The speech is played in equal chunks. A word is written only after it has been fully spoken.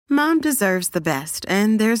Mom deserves the best,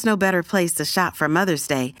 and there's no better place to shop for Mother's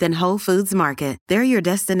Day than Whole Foods Market. They're your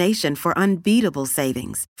destination for unbeatable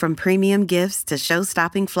savings, from premium gifts to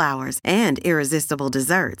show-stopping flowers and irresistible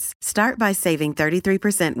desserts. Start by saving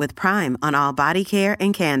 33% with Prime on all body care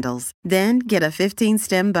and candles. Then get a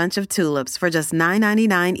 15-stem bunch of tulips for just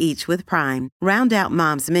 $9.99 each with Prime. Round out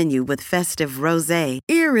Mom's menu with festive rosé,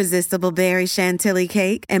 irresistible berry chantilly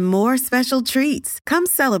cake, and more special treats. Come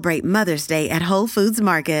celebrate Mother's Day at Whole Foods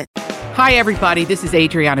Market. Hi, everybody. This is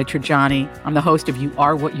Adriana Trajani. I'm the host of You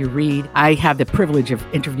Are What You Read. I have the privilege of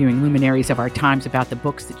interviewing luminaries of our times about the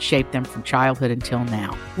books that shaped them from childhood until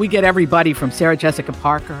now. We get everybody from Sarah Jessica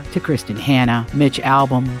Parker to Kristen Hanna, Mitch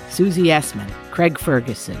Albom, Susie Essman, Craig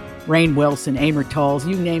Ferguson, Rainn Wilson, Amor Tolls,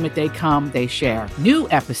 you name it, they come, they share. New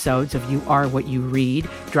episodes of You Are What You Read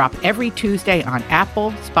drop every Tuesday on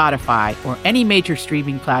Apple, Spotify, or any major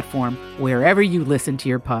streaming platform wherever you listen to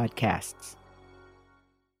your podcasts.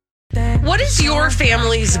 What is your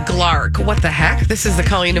family's Glark? What the heck? This is the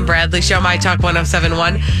Colleen and Bradley Show, My Talk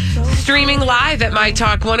 1071. Streaming live at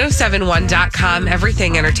MyTalk1071.com.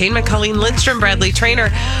 Everything Entertainment. Colleen Lindstrom, Bradley Trainer.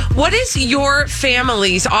 What is your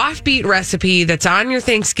family's offbeat recipe that's on your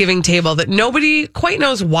Thanksgiving table that nobody quite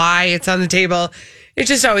knows why it's on the table? It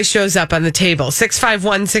just always shows up on the table.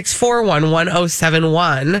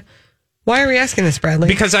 651-641-1071. Why are we asking this, Bradley?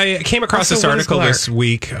 Because I came across this article this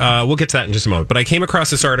week. We'll get to that in just a moment. But I came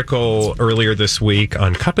across this article earlier this week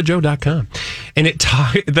on cupofjoe.com. And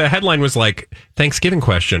the headline was like, Thanksgiving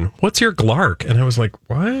question, what's your Glark? And I was like,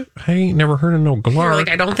 what? I ain't never heard of no Glark. You're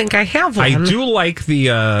like, I don't think I have one. I do like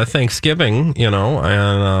the Thanksgiving, and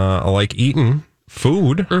I like eating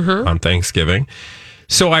food on Thanksgiving.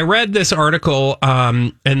 So I read this article,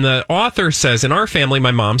 and the author says, in our family,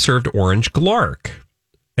 my mom served orange Glark.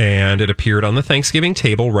 And it appeared on the Thanksgiving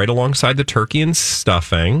table right alongside the turkey and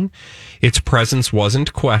stuffing. Its presence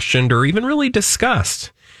wasn't questioned or even really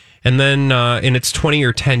discussed. And then in its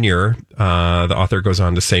 20-year tenure, the author goes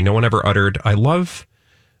on to say, no one ever uttered, I love,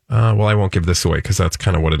 well, I won't give this away because that's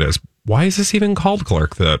kind of what it is. Why is this even called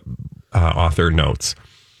Glark? The author notes.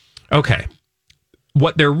 Okay.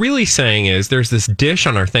 What they're really saying is there's this dish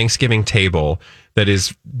on our Thanksgiving table that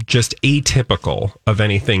is just atypical of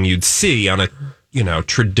anything you'd see on a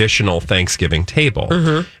traditional Thanksgiving table.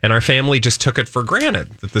 And our family just took it for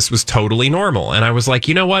granted that this was totally normal. And I was like,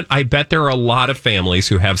 you know what? I bet there are a lot of families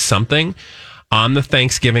who have something on the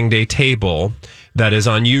Thanksgiving Day table that is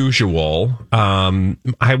unusual.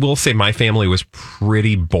 I will say my family was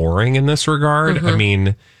pretty boring in this regard. I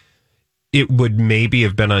mean, it would maybe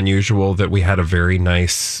have been unusual that we had a very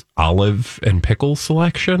nice olive and pickle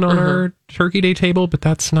selection on our Turkey Day table, but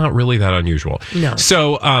that's not really that unusual. No.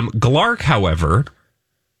 So Glark, however,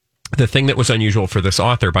 the thing that was unusual for this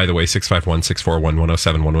author, by the way,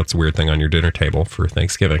 651-641-1071, what's the weird thing on your dinner table for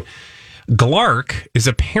Thanksgiving? Glark is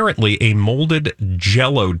apparently a molded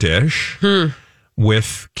Jell-O dish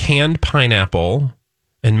with canned pineapple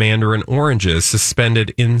and mandarin oranges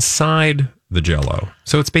suspended inside the Jell-O.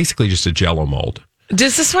 So it's basically just a Jell-O mold.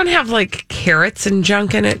 Does this one have like carrots and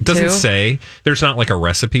junk in it Doesn't say. There's not like a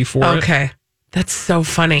recipe for it. Okay. That's so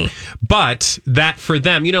funny. But that for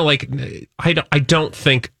them, I don't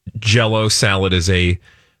think Jell-O salad is a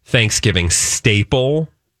Thanksgiving staple,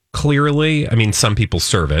 clearly. I mean, some people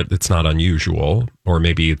serve it. It's not unusual, or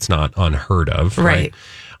maybe it's not unheard of. Right.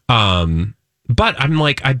 But I'm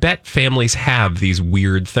like, I bet families have these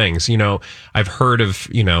weird things. I've heard of,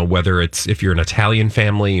 whether it's if you're an Italian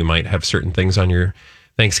family, you might have certain things on your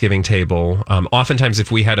Thanksgiving table. Oftentimes, if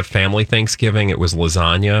we had a family Thanksgiving, it was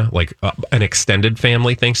lasagna, like an extended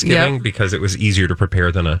family Thanksgiving, because it was easier to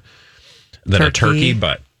prepare than a turkey.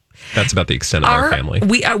 But that's about the extent of our family.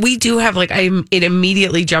 We do have it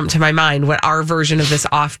immediately jumped to my mind what our version of this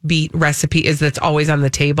offbeat recipe is that's always on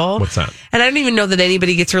the table. What's that? And I don't even know that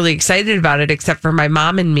anybody gets really excited about it except for my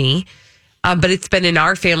mom and me. But it's been in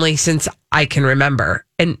our family since I can remember.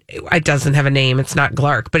 And it doesn't have a name. It's not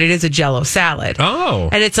Glark, but it is a Jell-O salad. Oh.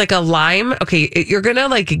 And it's like a lime. Okay, you're going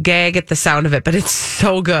to gag at the sound of it, but it's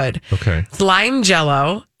so good. Okay. It's lime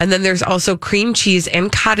Jell-O. And then there's also cream cheese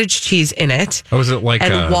and cottage cheese in it. Oh, is it like...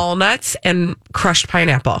 And walnuts and crushed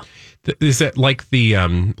pineapple. Is it like the...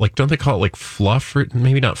 don't they call it like fluff? Or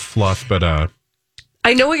maybe not fluff, but...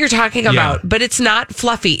 I know what you're talking about, but it's not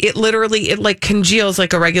fluffy. It literally, congeals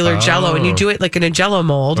like a regular Jell-O, and you do it in a Jell-O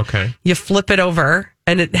mold. Okay. You flip it over,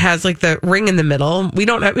 and it has the ring in the middle. We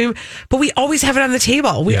don't have, but we always have it on the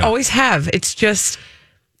table. We always have. It's just,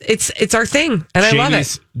 it's our thing, and I love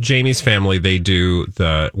it. Jamie's family, they do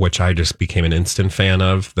which I just became an instant fan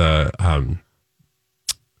of, the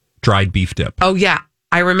dried beef dip. Oh, yeah.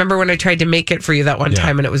 I remember when I tried to make it for you that one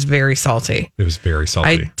time and it was very salty. It was very salty.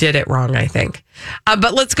 I did it wrong, I think.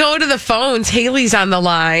 But let's go to the phones. Haley's on the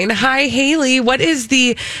line. Hi, Haley. What is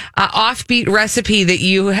the offbeat recipe that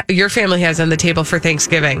your family has on the table for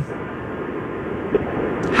Thanksgiving?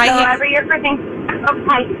 Hi. So every year for Thanksgiving,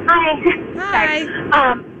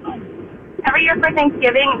 every year for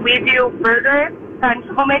Thanksgiving, we do burgers,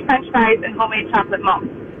 homemade French fries, and homemade chocolate malt.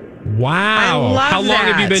 Wow. How long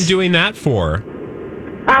have you been doing that for?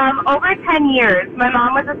 Over 10 years. My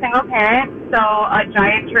mom was a single parent, so a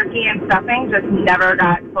giant turkey and stuffing just never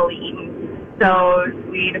got fully eaten. So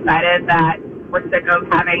we decided that we're sick of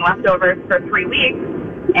having leftovers for 3 weeks,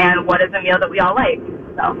 and what is a meal that we all like?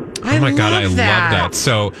 So. Oh my God, I love that.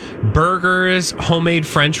 So burgers, homemade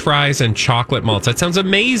French fries, and chocolate malts. That sounds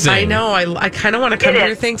amazing. I know. I kind of want to come to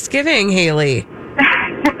your Thanksgiving, Haley.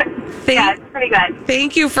 Yeah, it's pretty good.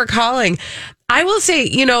 Thank you for calling. I will say,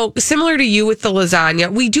 similar to you with the lasagna,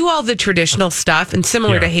 we do all the traditional stuff, and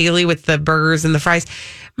similar to Haley with the burgers and the fries.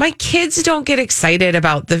 My kids don't get excited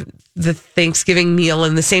about the Thanksgiving meal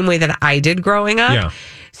in the same way that I did growing up. Yeah.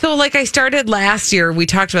 So, I started last year. We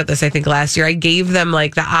talked about this, I think, last year. I gave them,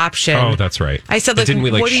 the option. Oh, that's right. I said, didn't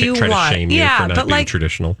we, what do you try want? To shame you for not being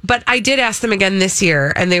traditional? But I did ask them again this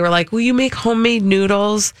year, and they were like, will you make homemade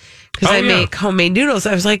noodles? Because I make homemade noodles.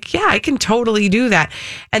 I was like, yeah, I can totally do that.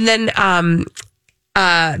 And then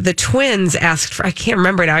the twins asked for, I can't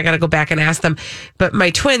remember now, I got to go back and ask them, but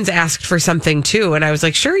my twins asked for something too. And I was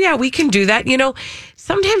like, sure, yeah, we can do that.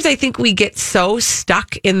 Sometimes I think we get so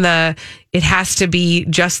stuck in it has to be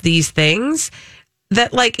just these things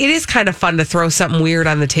that it is kind of fun to throw something weird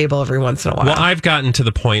on the table every once in a while. Well, I've gotten to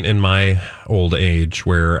the point in my old age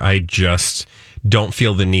where I just don't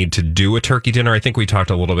feel the need to do a turkey dinner. I think we talked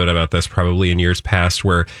a little bit about this probably in years past,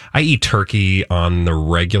 where I eat turkey on the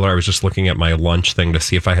regular. I was just looking at my lunch thing to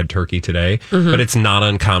see if I had turkey today, but it's not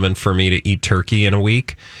uncommon for me to eat turkey in a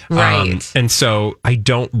week. Right. And so I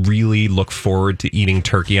don't really look forward to eating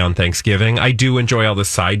turkey on Thanksgiving. I do enjoy all the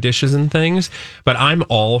side dishes and things, but I'm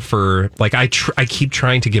all for, I keep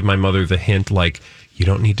trying to give my mother the hint, you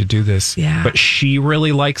don't need to do this. Yeah. But she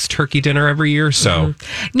really likes turkey dinner every year. So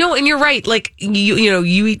no, and you're right.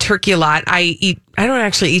 You eat turkey a lot. I don't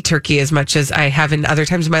actually eat turkey as much as I have in other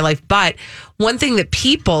times in my life. But one thing that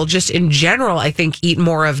people just in general, I think, eat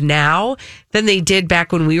more of now than they did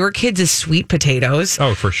back when we were kids is sweet potatoes.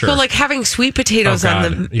 Oh, for sure. So having sweet potatoes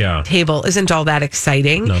on the table isn't all that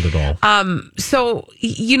exciting. Not at all. So,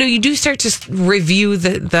 you do start to review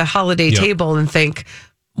the holiday table and think,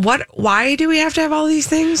 why do we have to have all these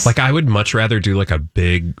things? I would much rather do a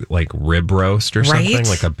big rib roast or something,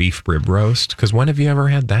 like a beef rib roast. Because when have you ever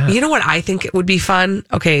had that? You know what I think it would be fun?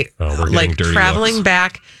 Okay, we're getting dirty traveling looks.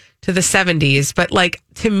 back to the 70s, but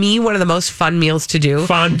to me, one of the most fun meals to do.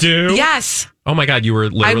 Fondue? Yes. Oh my God, you were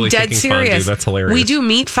literally I'm dead thinking serious. fondue. That's hilarious. We do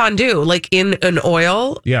meat fondue, in an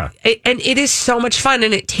oil. Yeah. And it is so much fun,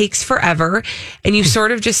 and it takes forever. And you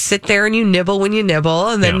sort of just sit there and you nibble when you nibble,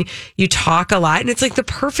 and then you talk a lot. And it's the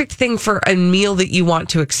perfect thing for a meal that you want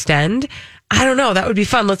to extend. I don't know. That would be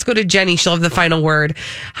fun. Let's go to Jenny. She'll have the final word.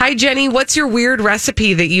 Hi, Jenny. What's your weird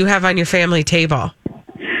recipe that you have on your family table?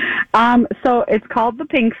 So it's called the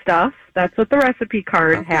pink stuff. That's what the recipe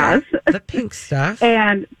card has. The pink stuff.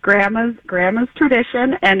 And grandma's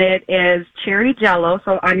tradition, and it is cherry Jell-O.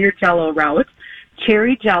 So on your Jell-O route,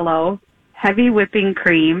 cherry Jell-O, heavy whipping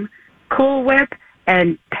cream, Cool Whip,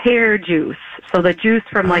 and pear juice. So the juice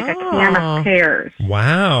from a can of pears.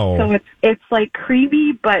 Wow. So it's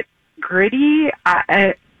creamy but gritty,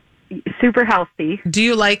 super healthy. Do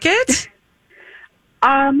you like it?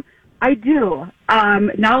 I do.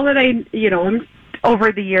 Now that I'm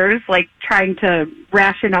over the years, trying to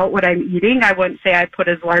ration out what I'm eating, I wouldn't say I put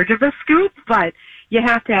as large of a scoop, but you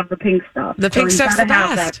have to have the pink stuff. The pink stuff's the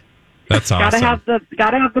best. That's awesome.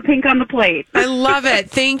 Gotta have the pink on the plate. I love it.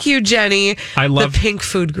 Thank you, Jenny. I love the pink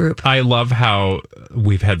food group. I love how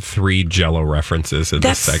we've had 3 Jell-O references in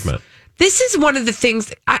this segment. This is one of the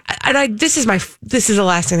things. This is the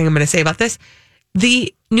last thing I'm going to say about this.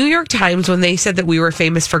 The New York Times, when they said that we were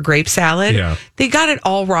famous for grape salad, they got it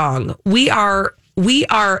all wrong. We are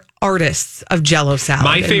artists of Jell-O salad.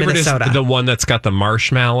 My favorite is the one that's got the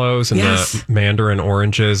marshmallows and the mandarin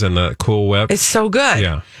oranges and the Cool Whip. It's so good.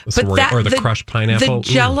 Yeah. Or the crushed pineapple. The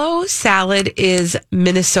Jell-O salad is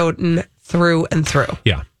Minnesotan through and through.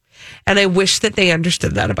 Yeah. And I wish that they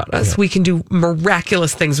understood that about us. Yeah. We can do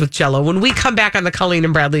miraculous things with Jell-O. When we come back on the Colleen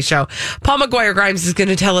and Bradley Show, Paul McGuire-Grimes is going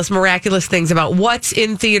to tell us miraculous things about what's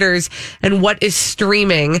in theaters and what is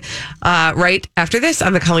streaming right after this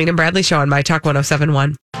on the Colleen and Bradley Show on My Talk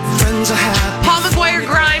 107.1. Paul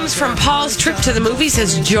McGuire-Grimes Grimes from Paul's Trip to the Movies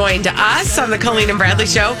has joined us on the Colleen and Bradley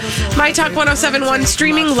Show. My Talk 1071,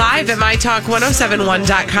 streaming live at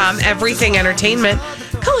mytalk1071.com. Everything Entertainment.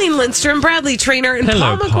 Colleen Lindstrom, Bradley Trainer, and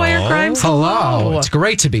Hello, Paul McGuire Paul. Grimes. Hello. It's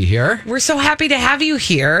great to be here. We're so happy to have you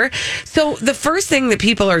here. So the first thing that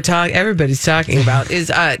everybody's talking about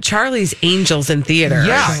is Charlie's Angels in theater.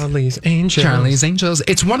 Yeah. Charlie's Angels. Charlie's Angels.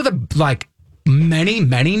 It's one of the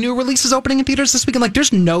many new releases opening in theaters this weekend.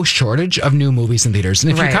 There's no shortage of new movies in theaters.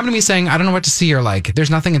 And if you come to me saying, I don't know what to see, or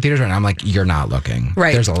there's nothing in theaters right now, I'm like, you're not looking.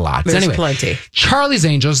 Right. There's a lot. There's anyway, plenty. Charlie's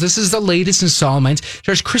Angels. This is the latest installment.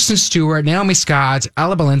 There's Kristen Stewart, Naomi Scott,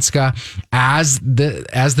 Ella Balinska as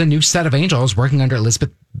the new set of angels working under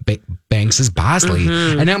Elizabeth Banks as Bosley.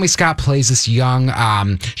 And Naomi Scott plays this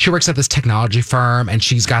young, she works at this technology firm, and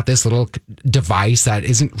she's got this little device that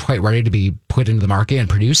isn't quite ready to be put into the market and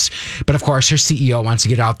produced. But of course, her CEO wants to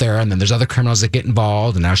get out there, and then there's other criminals that get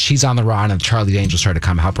involved, and now she's on the run, and Charlie's Angels try to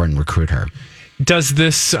come help her and recruit her. Does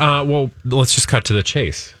this, let's just cut to the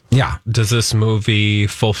chase. Yeah. Does this movie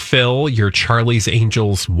fulfill your Charlie's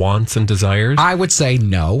Angels wants and desires? I would say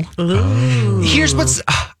no. Ooh. Here's what's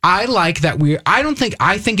I like that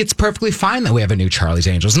I think it's perfectly fine that we have a new Charlie's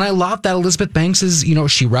Angels. And I love that Elizabeth Banks is,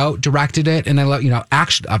 she wrote, directed it, and I love,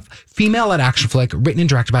 a female-led action flick written and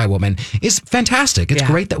directed by a woman is fantastic. It's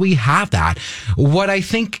great that we have that. What I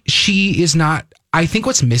think I think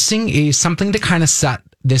what's missing is something to kind of set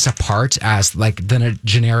this apart as than a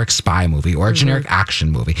generic spy movie or a generic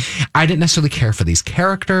action movie. I didn't necessarily care for these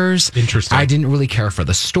characters. Interesting. I didn't really care for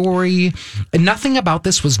the story. And nothing about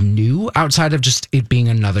this was new outside of just it being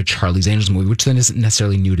another Charlie's Angels movie, which then isn't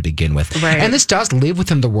necessarily new to begin with. Right. And this does live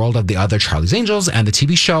within the world of the other Charlie's Angels and the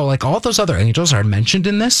TV show. All those other angels are mentioned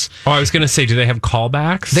in this. Oh, I was going to say, do they have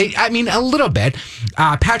callbacks? A little bit.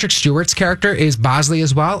 Patrick Stewart's character is Bosley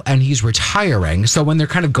as well, and he's retiring. So when they're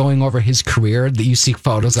kind of going over his career, that you see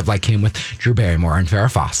photos of him with Drew Barrymore and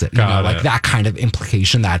Farrah Fawcett. That kind of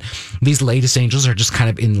implication that these latest angels are just kind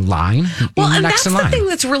of in line. And that's the thing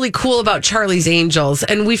that's really cool about Charlie's Angels.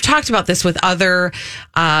 And we've talked about this with other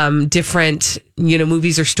different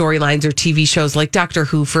movies or storylines or TV shows like Doctor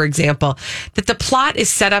Who, for example, that the plot is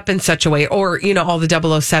set up in such a way, or, all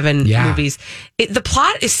the 007 movies. The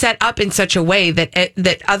plot is set up in such a way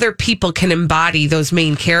that other people can embody those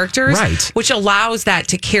main characters, which allows that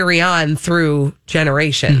to carry on through generations.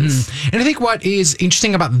 And I think what is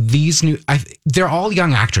interesting about these they're all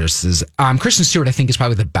young actresses. Kristen Stewart, I think, is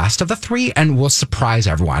probably the best of the three and will surprise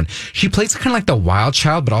everyone. She plays kind of the wild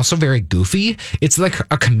child, but also very goofy. It's a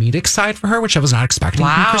comedic side for her, which I was not expecting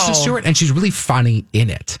from Kristen Stewart, and she's really funny in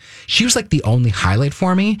it. She was the only highlight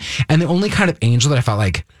for me, and the only kind of angel that I felt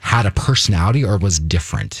had a personality or was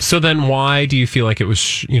different. So then why do you feel like it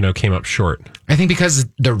was, came up short? I think because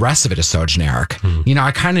the rest of it is so generic.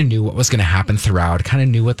 I kind of knew what was going to happen throughout. I kind of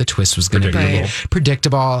knew what the twist was going to be.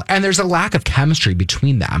 Predictable. And there's a lack of chemistry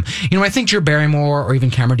between them. I think Drew Barrymore or even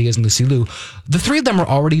Cameron Diaz and Lucy Liu, the three of them were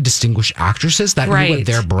already distinguished actresses that knew what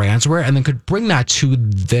their brands were and then could bring that to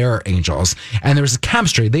their angels. And there was a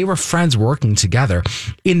chemistry. They were friends working together.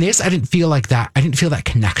 In this, I didn't feel that. I didn't feel that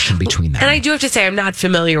connection between them. And I do have to say, I'm not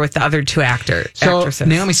familiar with the other two actresses.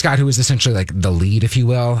 Naomi Scott, who was essentially the lead, if you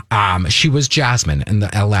will, she was Jasmine in the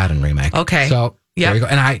Aladdin remake. Okay. So there you go.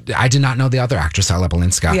 And I did not know the other actress, Ella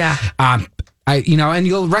Balinska. Yeah. And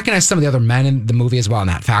you'll recognize some of the other men in the movie as well.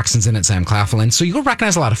 Nat Faxon's in it, Sam Claflin. So you'll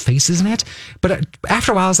recognize a lot of faces in it. But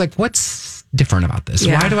after a while, I was like, what's different about this?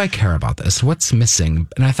 Why do I care about this? What's missing?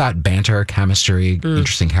 And I thought banter, chemistry,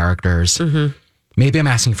 interesting characters. Maybe I'm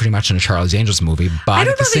asking for too much in a Charlie's Angels movie, but I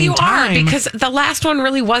don't at the know that same you time, are, because the last one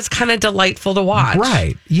really was kind of delightful to watch.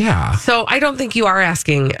 Right, yeah. So I don't think you are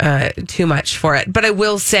asking too much for it. But I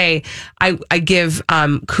will say I give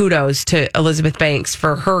kudos to Elizabeth Banks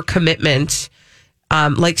for her commitment,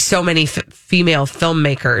 like so many female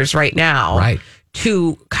filmmakers right now,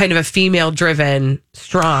 to kind of a female-driven,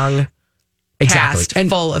 strong cast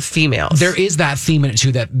full of females. There is that theme in it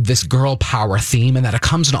too, that this girl power theme, and that it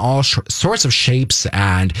comes in all sorts of shapes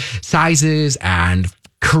and sizes and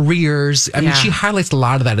careers. I mean, she highlights a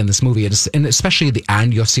lot of that in this movie, and especially at the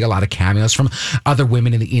end, you'll see a lot of cameos from other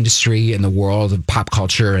women in the industry, in the world of pop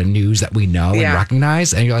culture and news that we know and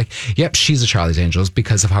recognize. And you're like, yep, she's a Charlie's Angels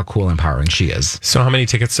because of how cool and empowering she is. So how many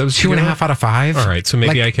ticket stubs? 2.5 out of 5. All right, so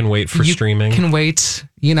maybe I can wait for streaming. Can wait.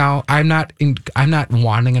 I'm not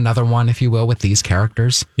wanting another one, if you will, with these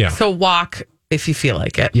characters. So walk if you feel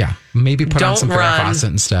like it. Yeah. Maybe put on Don't some Farrah run. Fawcett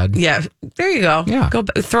instead. Yeah, there you go. Yeah.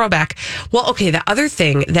 Throw back. Well, okay, the other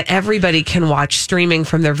thing that everybody can watch streaming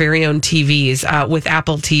from their very own TVs with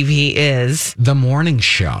Apple TV is The Morning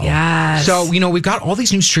Show. Yes. So, we've got all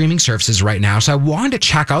these new streaming services right now. So I wanted to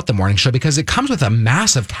check out The Morning Show because it comes with a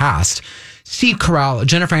massive cast. Steve Carell,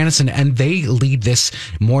 Jennifer Aniston, and they lead this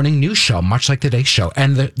morning news show, much like Today's Show.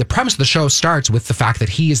 And the premise of the show starts with the fact that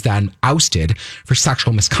he is then ousted for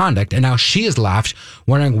sexual misconduct. And now she is left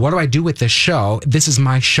wondering, what do I do with this show? This is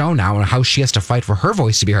my show now, and how she has to fight for her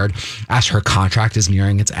voice to be heard as her contract is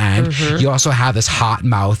nearing its end. You also have this hot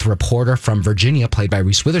mouth reporter from Virginia, played by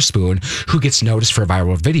Reese Witherspoon, who gets noticed for a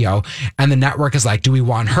viral video. And the network is like, do we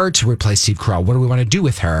want her to replace Steve Carell? What do we want to do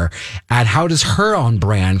with her? And how does her own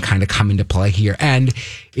brand kind of come into play here? And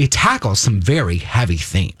it tackles some very heavy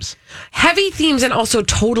themes. heavy themes and also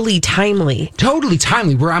totally timely. Totally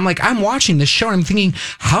timely, where I'm watching this show and I'm thinking,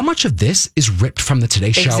 how much of this is ripped from the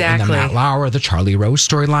Today Show and the Matt Lauer, the Charlie Rose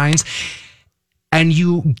storylines? And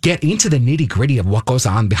you get into the nitty gritty of what goes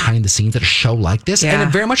on behind the scenes at a show like this. Yeah.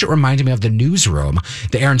 And it reminded me of The Newsroom,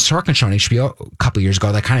 the Aaron Sorkin show on HBO a couple of years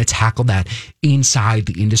ago that kind of tackled that inside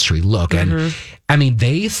the industry look. And I mean,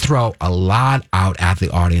 they throw a lot out at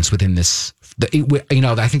the audience within this.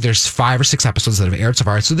 I think there's 5 or 6 episodes that have aired so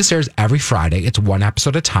far. So this airs every Friday. It's 1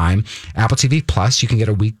 episode at a time. Apple TV Plus, you can get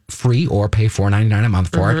a week free or pay $4.99 a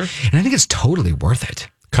month for it. And I think it's totally worth it.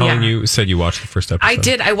 Colin, you said you watched the first episode. I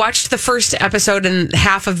did. I watched the first episode and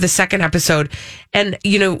half of the second episode. And,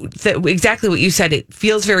 exactly what you said. It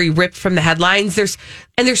feels very ripped from the headlines. There's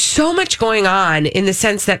so much going on in the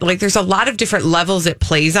sense that, there's a lot of different levels it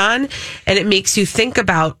plays on. And it makes you think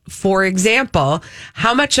about, for example,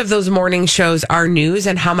 how much of those morning shows are news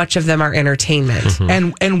and how much of them are entertainment.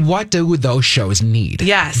 Mm-hmm. And what do those shows need?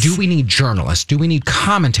 Yes. Do we need journalists? Do we need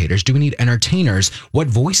commentators? Do we need entertainers? What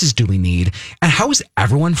voices do we need? And how is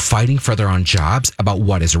everyone fighting for their own jobs about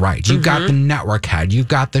what is right? You've got the network head. You've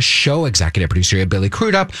got the show executive producer. You have Billy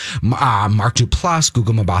Crudup, Mark Duplass,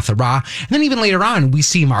 Gugu Mbatha-Raw. And then even later on, we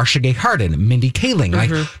see Marcia Gay Harden, Mindy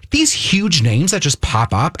Kaling, these huge names that just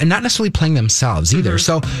pop up and not necessarily playing themselves either.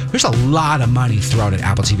 So there's a lot of money thrown at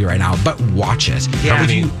Apple TV right now, but watch it. Yeah.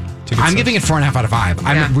 I'm giving it 4.5 out of 5.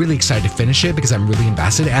 I'm really excited to finish it because I'm really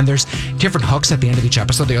invested. And there's different hooks at the end of each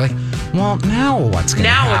episode. They're like, well, now what's going to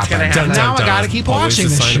happen? Now I got to keep watching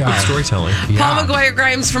this show. Good storytelling. Paul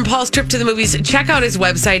McGuire-Grimes from Paul's Trip to the Movies. Check out his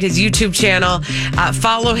website, his YouTube channel.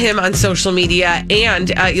 Follow him on social media.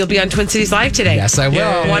 And you'll be on Twin Cities Live today. Yes, I will.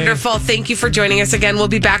 Yay. Wonderful. Thank you for joining us again. We'll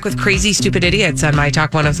be back with Crazy Stupid Idiots on My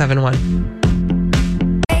Talk 107.1.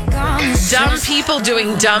 Dumb people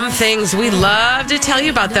doing dumb things. We love to tell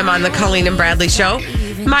you about them on the Colleen and Bradley Show.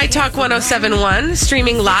 My Talk 107.1,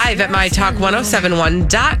 streaming live at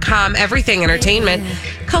mytalk1071.com. Everything Entertainment.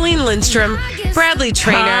 Colleen Lindstrom, Bradley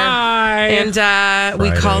Trainer. Hi. And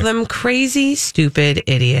we call them Crazy Stupid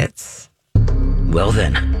Idiots. Well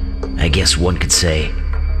then, I guess one could say,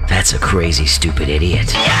 that's a crazy stupid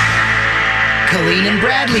idiot. Colleen and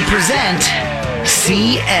Bradley present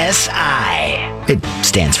CSI. It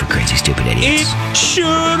stands for Crazy Stupid Idiots. It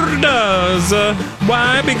sure does.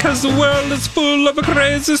 Why? Because the world is full of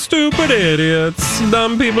crazy, stupid idiots.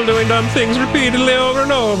 Dumb people doing dumb things repeatedly over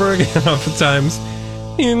and over again, oftentimes.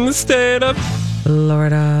 In the state of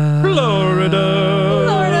Florida.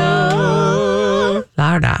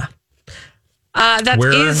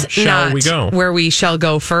 Where shall we go? Where we shall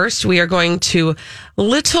go first. We are going to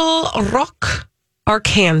Little Rock,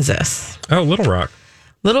 Arkansas. Oh, Little Rock.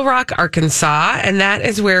 Little Rock, Arkansas, and that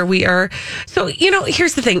is where we are. So,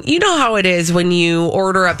 here's the thing. You know how it is when you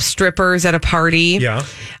order up strippers at a party? Yeah.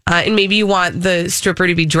 And maybe you want the stripper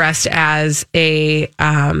to be dressed as a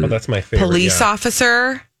that's my favorite, police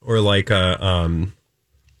officer. Or like a,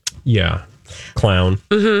 clown.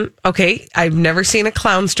 Mm-hmm. Okay. I've never seen a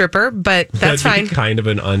clown stripper, but that's That'd be fine. Kind of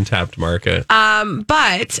an untapped market.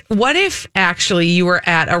 But what if actually you were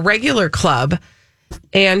at a regular club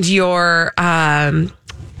and your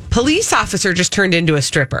police officer just turned into a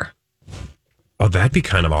stripper? Oh, that'd be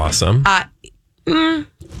kind of awesome.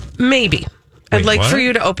 Maybe. I'd like for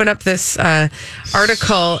you to open up this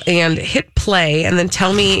article and hit play and then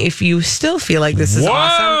tell me if you still feel like this is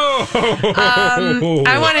awesome.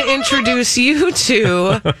 I want to introduce you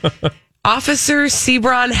to Officer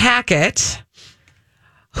Sebron Hackett,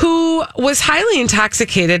 who was highly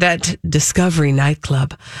intoxicated at Discovery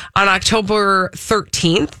nightclub on October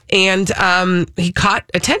 13th. And he caught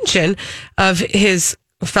attention of his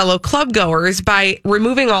fellow club goers by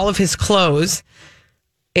removing all of his clothes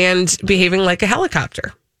and behaving like a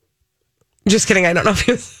helicopter. Just kidding. I don't know if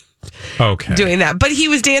he was Okay. doing that. But he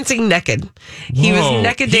was dancing naked. He was Whoa.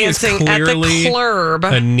 naked He is dancing at the clearly club.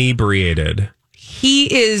 Inebriated.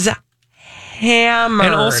 He is hammered.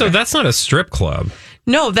 And also, that's not a strip club.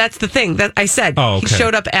 No, that's the thing that I said. Oh, okay. He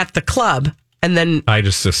showed up at the club and then. I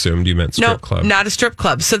just assumed you meant strip club. Not a strip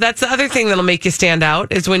club. So that's the other thing that'll make you stand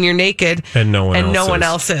out is when you're naked And no one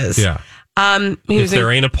else is. Yeah. If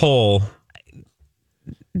there ain't a pole,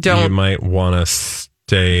 you might want to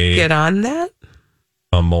stay get on that.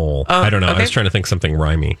 A mole. I don't know. Okay. I was trying to think something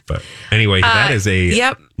rhymey, but anyway, that is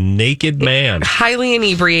a naked man. Highly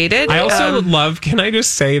inebriated. I also love, can I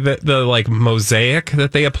just say that the like mosaic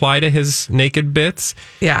that they apply to his naked bits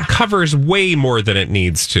covers way more than it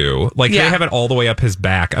needs to. Like they have it all the way up his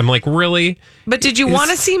back. I'm like, really? But did you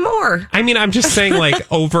want to see more? I mean, I'm just saying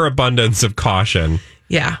like overabundance of caution.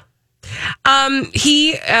 Yeah.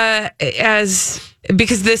 He,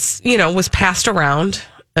 because this, was passed around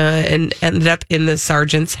and ended up in the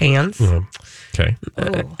sergeant's hands. Okay.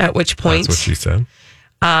 At which point. That's what she said.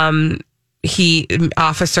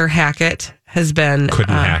 Officer Hackett has been.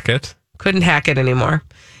 Couldn't hack it? Couldn't hack it anymore.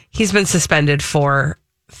 He's been suspended for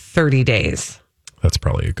 30 days. That's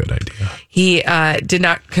probably a good idea. He did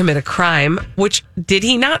not commit a crime. Did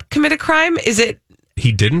he not commit a crime?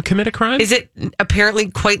 He didn't commit a crime? Is it apparently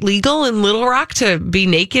quite legal in Little Rock to be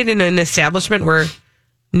naked in an establishment where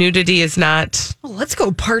nudity is not? Well, let's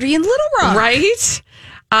go party in Little Rock, right?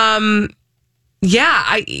 Or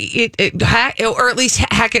at least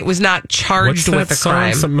Hackett was not charged with a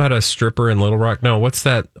crime. Something about a stripper in Little Rock. No, what's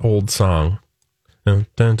that old song? Dun,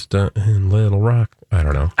 dun, dun, in Little Rock. I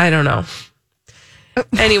don't know.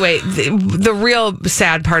 Anyway, the real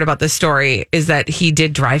sad part about this story is that he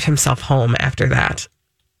did drive himself home after that,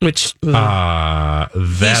 which that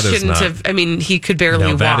he shouldn't have. I mean, he could barely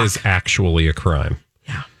walk. That is actually a crime.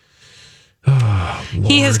 Yeah. Oh,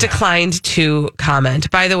 he has declined to comment.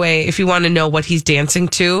 By the way, if you want to know what he's dancing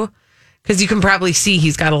to, because you can probably see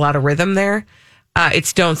he's got a lot of rhythm there,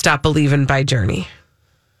 it's "Don't Stop Believin'" by Journey.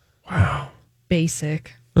 Wow.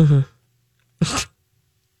 Basic. Mm-hmm.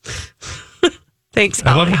 Thanks,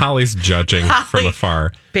 Holly. I love Holly's judging from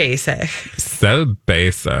afar. Basic. So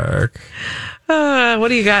basic. What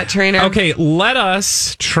do you got, trainer? Okay, let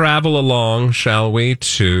us travel along, shall we,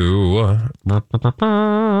 to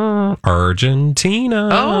Argentina.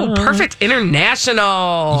 Oh, perfect.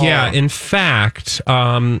 International. Yeah, in fact,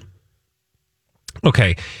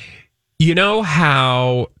 okay. You know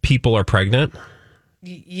how people are pregnant?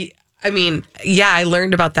 I mean, I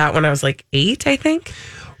learned about that when I was like 8, I think.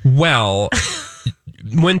 Well,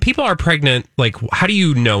 when people are pregnant, like, how do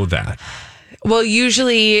you know that? Well,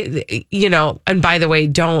 usually, and by the way,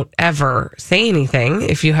 don't ever say anything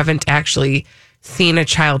if you haven't actually seen a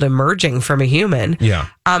child emerging from a human. Yeah.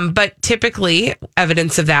 But typically,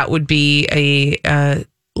 evidence of that would be a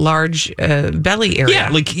large belly area. Yeah,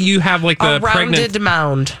 like you have like the rounded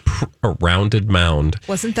mound. A rounded mound.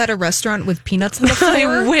 Wasn't that a restaurant with peanuts on the floor?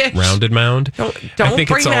 I wish. Rounded mound. Don't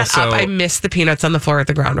bring that up. I miss the peanuts on the floor at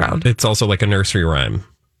the ground round. It's also like a nursery rhyme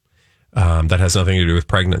that has nothing to do with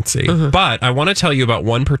pregnancy. Mm-hmm. But I want to tell you about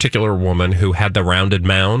one particular woman who had the rounded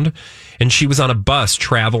mound, and she was on a bus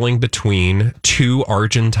traveling between 2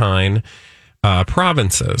 Argentine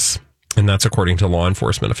provinces. And that's according to law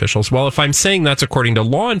enforcement officials. Well, if I'm saying that's according to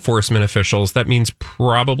law enforcement officials, that means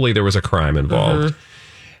probably there was a crime involved. Mm-hmm.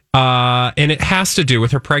 And it has to do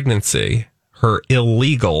with her pregnancy, her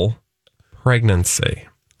illegal pregnancy.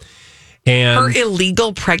 And her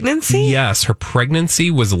illegal pregnancy? Yes, her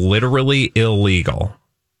pregnancy was literally illegal.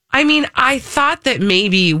 I mean, I thought that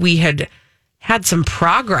maybe we had some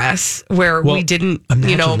progress where we didn't,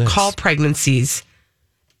 call pregnancies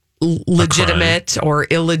legitimate or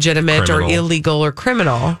illegitimate Criminal. or illegal or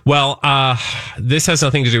criminal. Well, this has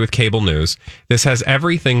nothing to do with cable news. This has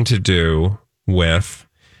everything to do with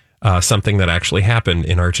something that actually happened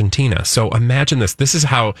in Argentina. So imagine this. This is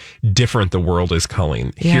how different the world is,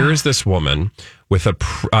 Colleen. Yeah. Here's this woman with a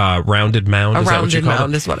rounded mound. A is that what you rounded call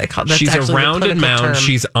mound it? is what I call it. She's a rounded mound. Term.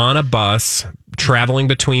 She's on a bus traveling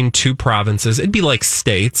between 2 provinces. It'd be like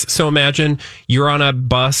states. So imagine you're on a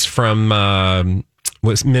bus from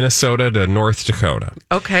Minnesota to North Dakota.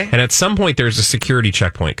 Okay. And at some point, there's a security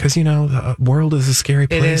checkpoint because, the world is a scary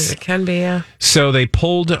place. It is. It can be, yeah. So they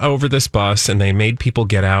pulled over this bus and they made people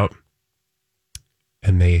get out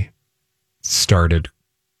and they started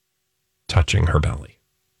touching her belly.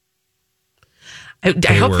 I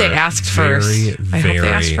hope they asked first. I hope they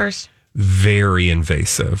asked first. Very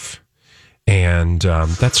invasive. And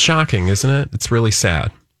that's shocking, isn't it? It's really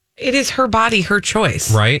sad. It is her body, her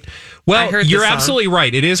choice. Right? Well, you're absolutely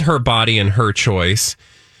right. It is her body and her choice.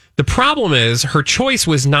 The problem is her choice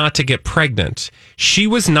was not to get pregnant. She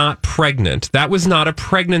was not pregnant. That was not a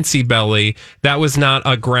pregnancy belly. That was not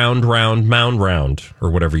a ground round, mound round,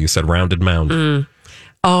 or whatever you said, rounded mound.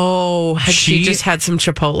 Oh, had she just had some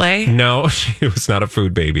Chipotle? No, it was not a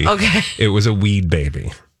food baby. Okay. It was a weed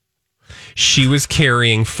baby. She was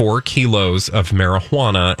carrying 4 kilos of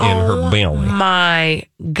marijuana in her belly. My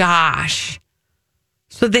gosh.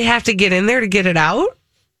 So they have to get in there to get it out?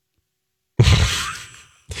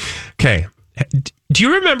 Okay. Do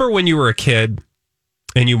you remember when you were a kid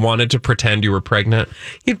and you wanted to pretend you were pregnant?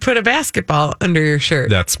 You'd put a basketball under your shirt.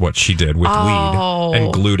 That's what she did with weed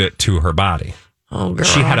and glued it to her body. Oh, girl.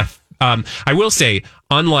 She had I will say,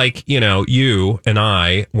 unlike, you and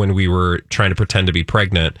I, when we were trying to pretend to be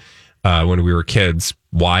pregnant, when we were kids,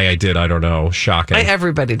 why I did, I don't know. Shocking.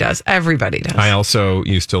 Everybody does. Everybody does. I also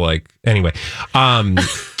used to anyway.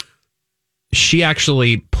 She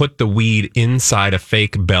actually put the weed inside a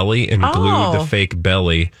fake belly and glued the fake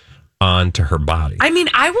belly onto her body. I mean,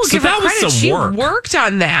 I will give her credit. She worked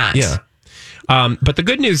on that. Yeah. But the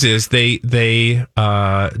good news is they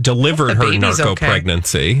delivered her narco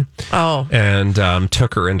pregnancy. Oh. And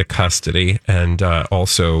took her into custody and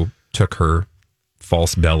also took her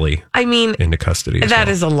false belly into custody. That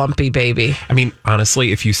is a lumpy baby. I mean,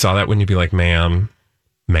 honestly, if you saw that, wouldn't you be like, ma'am?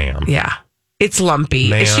 Yeah. It's lumpy.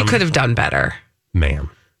 Ma'am. She could have done better.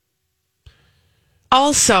 Ma'am.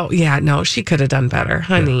 Also, she could have done better,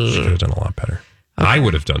 honey. Yeah, she could have done a lot better. Okay. I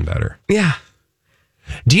would have done better. Yeah.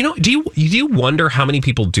 Do you wonder how many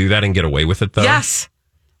people do that and get away with it though? Yes.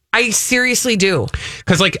 I seriously do.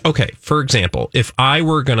 Because for example, if I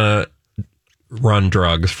were going to run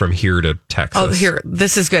drugs from here to Texas. Oh, here.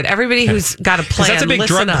 This is good. Everybody who's got a plan, that's a big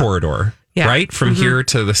drug corridor, right? From here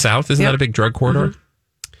to the south. Isn't that a big drug corridor? Mm-hmm.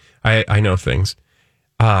 I know things.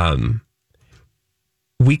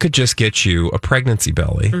 We could just get you a pregnancy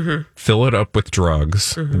belly, fill it up with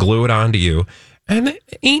drugs, glue it onto you, and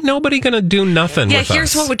ain't nobody going to do nothing with us. Yeah,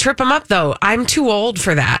 here's what would trip them up, though. I'm too old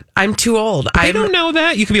for that. I'm too old. I don't know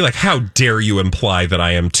that. You could be like, how dare you imply that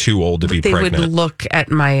I am too old to be pregnant? They would look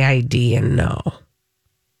at my ID and know.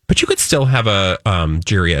 But you could still have a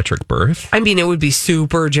geriatric birth. I mean, it would be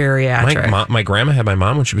super geriatric. My grandma had my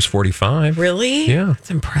mom when she was 45. Really? Yeah.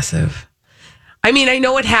 That's impressive. I mean, I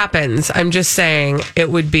know it happens. I'm just saying it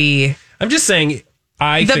would be... I'm just saying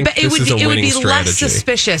I think this is a winning strategy. It would be less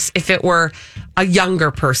suspicious if it were a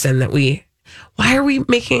younger person that we... Why are we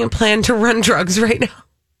making a plan to run drugs right now?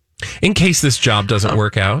 In case this job doesn't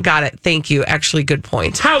work out. Got it. Thank you. Actually, good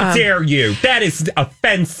point. How dare you? That is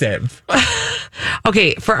offensive.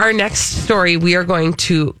 Okay, for our next story, we are going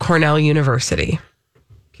to Cornell University.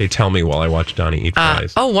 Okay, tell me while I watch Donnie eat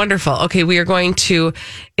fries. Oh, wonderful. Okay, we are going to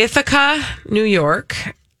Ithaca, New York.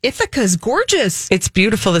 Ithaca's gorgeous. It's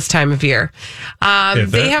beautiful this time of year.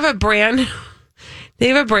 They have a brand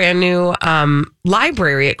new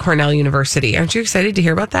library at Cornell University. Aren't you excited to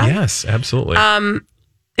hear about that? Yes, absolutely.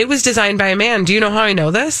 It was designed by a man. Do you know how I know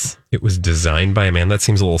this? It was designed by a man. That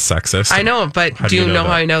seems a little sexist. I know, but do you know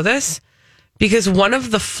how I know this? Because one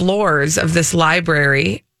of the floors of this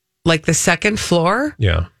library, like the second floor,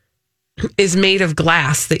 is made of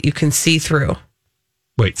glass that you can see through.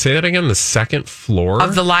 Wait, say that again. The second floor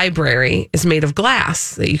of the library is made of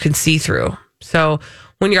glass that you can see through. So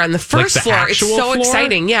when you're on the first floor, it's so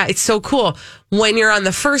exciting. Yeah, it's so cool. When you're on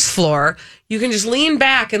the first floor, you can just lean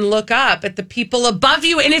back and look up at the people above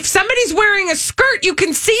you. And if somebody's wearing a skirt, you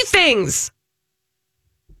can see things.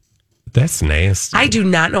 That's nasty. I do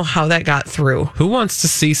not know how that got through. Who wants to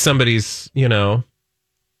see somebody's,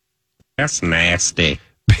 That's nasty.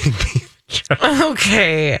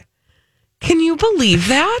 Okay. Can you believe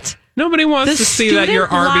that? Nobody wants to see that your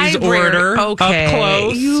Arby's order up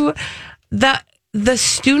close. The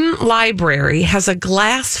student library has a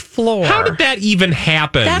glass floor. How did that even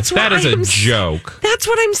happen? That is a joke. That's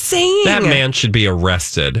what I'm saying. That man should be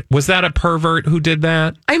arrested. Was that a pervert who did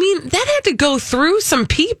that? I mean, that had to go through some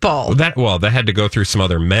people. That had to go through some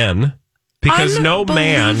other men. Because no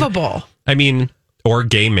man, or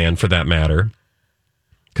gay man for that matter,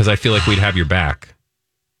 because I feel like we'd have your back.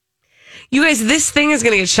 You guys, this thing is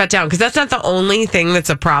going to get shut down because that's not the only thing that's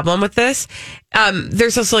a problem with this.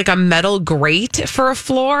 There's also like a metal grate for a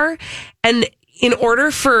floor. And in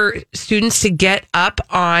order for students to get up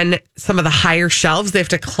on some of the higher shelves, they have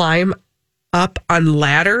to climb up on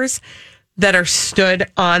ladders that are stood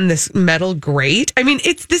on this metal grate. I mean,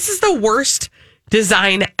 this is the worst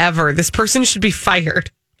design ever. This person should be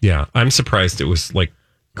fired. Yeah, I'm surprised it was like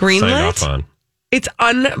greenlit. Signed off on. It's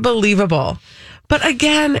unbelievable. But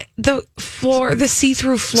again, the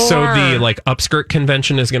see-through floor. So the upskirt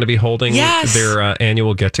convention is going to be holding their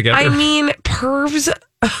annual get-together. I mean, pervs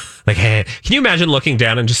Like, hey, can you imagine looking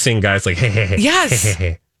down and just seeing guys like, hey. Yes.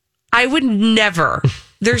 Hey. I would never.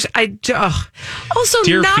 Also,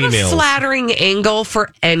 Dear not females. a flattering angle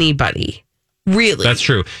for anybody. Really. That's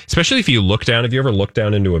true. Especially if you look down. Have you ever looked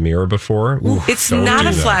down into a mirror before? Ooh, it's not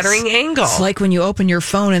a flattering angle. It's like when you open your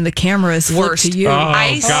phone and the camera is flipped Worst. to you.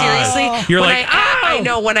 I seriously, You're when like, I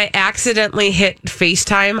know when I accidentally hit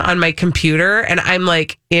FaceTime on my computer and I'm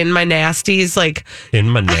like in my nasties, like in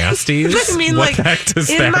my nasties. I mean, what like the heck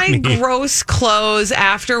does in that my mean? gross clothes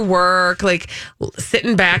after work, like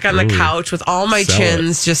sitting back on the couch with all my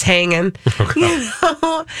chins just hanging, you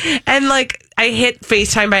know, and like I hit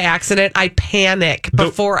FaceTime by accident. I panic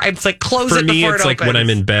before I like close it before it opens. For me, it's like when I'm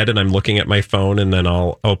in bed and I'm looking at my phone and then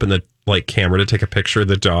I'll open the camera to take a picture of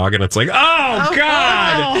the dog and it's like, oh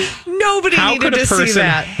God! Nobody How needed could a to see person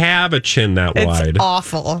that. have a chin that wide? It's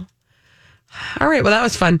awful. All right, well, that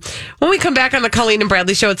was fun. When we come back on the Colleen and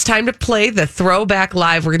Bradley Show, it's time to play the Throwback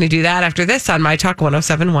Live. We're going to do that after this on My Talk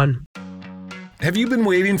 107.1. Have you been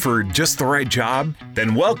waiting for just the right job?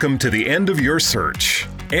 Then welcome to the end of your search.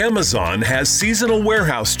 Amazon has seasonal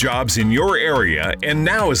warehouse jobs in your area, and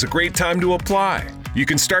now is a great time to apply. You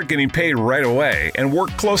can start getting paid right away and work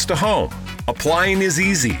close to home. Applying is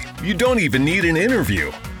easy. You don't even need an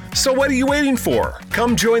interview. So what are you waiting for?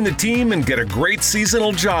 Come join the team and get a great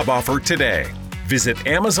seasonal job offer today. Visit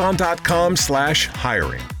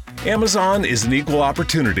Amazon.com/hiring. Amazon is an equal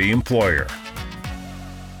opportunity employer.